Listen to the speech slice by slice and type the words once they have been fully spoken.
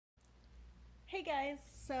Hey guys,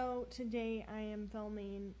 so today I am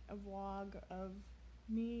filming a vlog of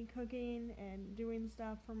me cooking and doing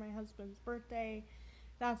stuff for my husband's birthday.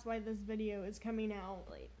 That's why this video is coming out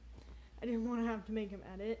late. I didn't want to have to make him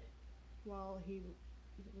edit while it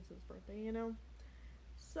was his birthday, you know?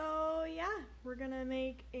 So yeah, we're gonna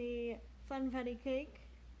make a funfetti cake,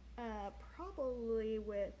 probably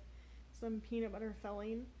with some peanut butter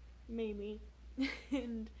filling, maybe,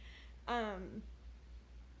 and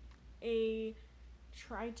a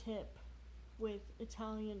tri-tip with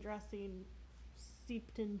Italian dressing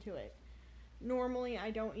seeped into it. Normally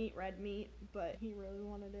I don't eat red meat, but he really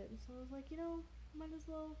wanted it, so I was like, you know, might as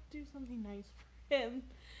well do something nice for him.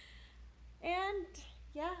 And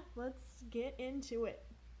yeah, let's get into it.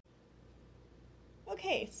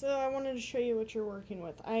 Okay, so I wanted to show you what you're working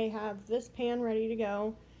with. I have this pan ready to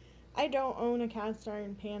go. I don't own a cast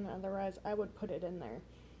iron pan, otherwise I would put it in there.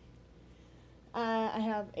 I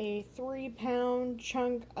have a 3-pound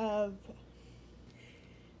chunk of,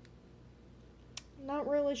 not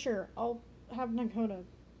really sure, I'll have Nakota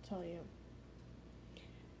tell you,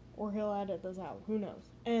 or he'll edit this out, who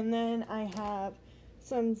knows. And then I have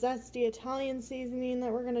some zesty Italian seasoning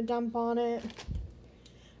that we're going to dump on it.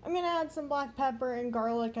 I'm going to add some black pepper and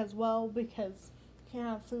garlic as well, because you can't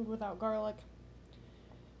have food without garlic.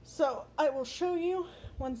 So I will show you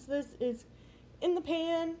once this is in the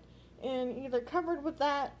pan and either covered with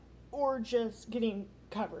that or just getting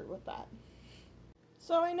covered with that.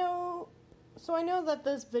 So I know that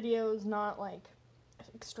this video is not like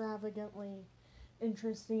extravagantly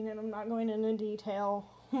interesting and I'm not going into detail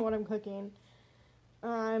what I'm cooking.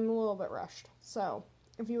 I'm a little bit rushed. So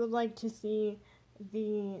if you would like to see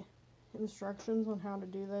the instructions on how to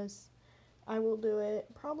do this, I will do it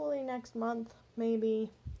probably next month,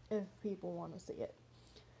 maybe, if people want to see it.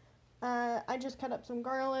 I just cut up some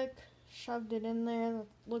garlic, shoved it in there. That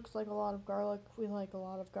looks like a lot of garlic. We like a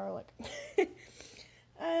lot of garlic.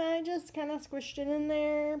 I just kind of squished it in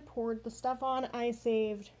there, poured the stuff on. I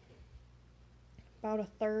saved about a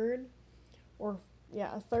third of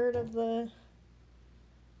the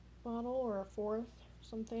bottle, or a fourth,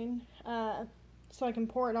 something, so I can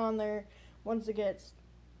pour it on there once it gets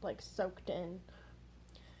like soaked in.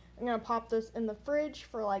 I'm going to pop this in the fridge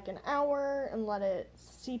for like an hour and let it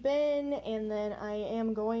seep in, and then I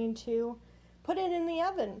am going to put it in the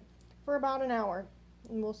oven for about an hour,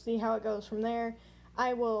 and we'll see how it goes from there.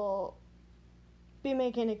 I will be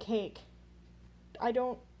making a cake.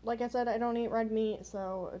 Like I said, I don't eat red meat,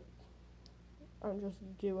 so I'm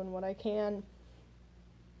just doing what I can.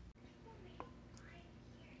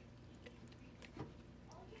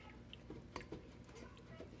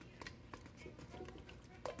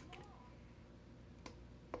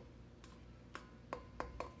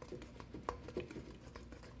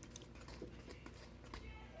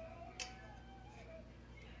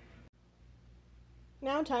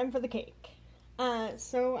 Now time for the cake.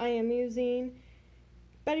 So I am using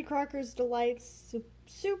Betty Crocker's Delights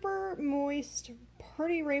Super Moist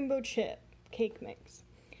Party Rainbow Chip Cake Mix.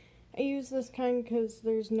 I use this kind because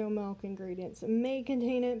there's no milk ingredients. It may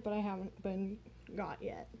contain it, but I haven't been got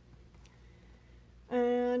yet.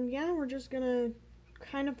 And yeah, we're just gonna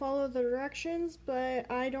kind of follow the directions, but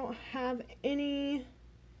I don't have any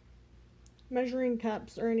measuring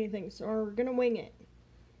cups or anything, so we're gonna wing it.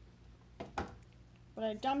 But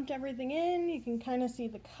I dumped everything in. You can kind of see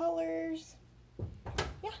the colors.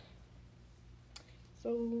 Yeah.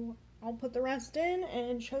 So I'll put the rest in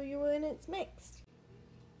and show you when it's mixed.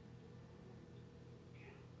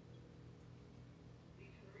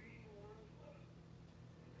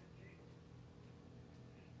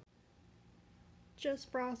 Just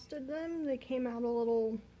frosted them. They came out a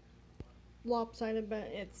little lopsided, but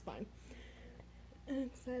it's fine.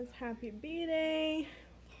 It says happy B-Day,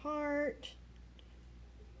 heart.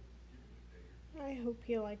 I hope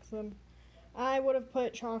he likes them. I would have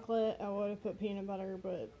put chocolate, I would have put peanut butter,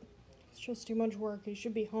 but it's just too much work. He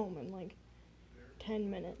should be home in like 10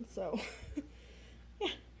 minutes, so yeah.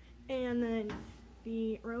 And then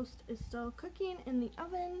the roast is still cooking in the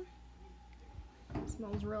oven. It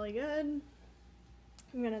smells really good.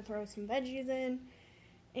 I'm gonna throw some veggies in,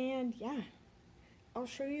 and yeah, I'll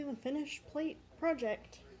show you the finished plate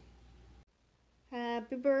project.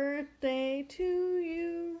 Happy birthday to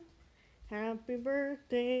you. Happy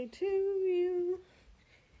birthday to you.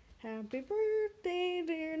 Happy birthday,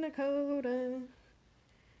 dear Nakota.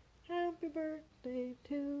 Happy birthday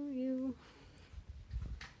to you.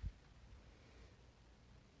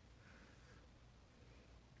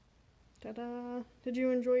 Ta-da! Did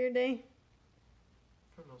you enjoy your day?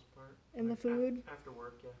 For the most part. And the food? After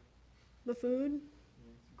work, yeah. The food?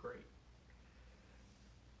 Yeah, it's great.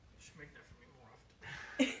 You should make that for me more often.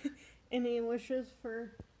 Any wishes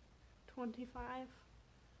for 25?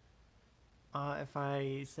 If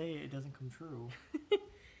I say it doesn't come true.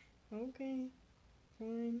 Okay,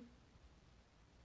 fine.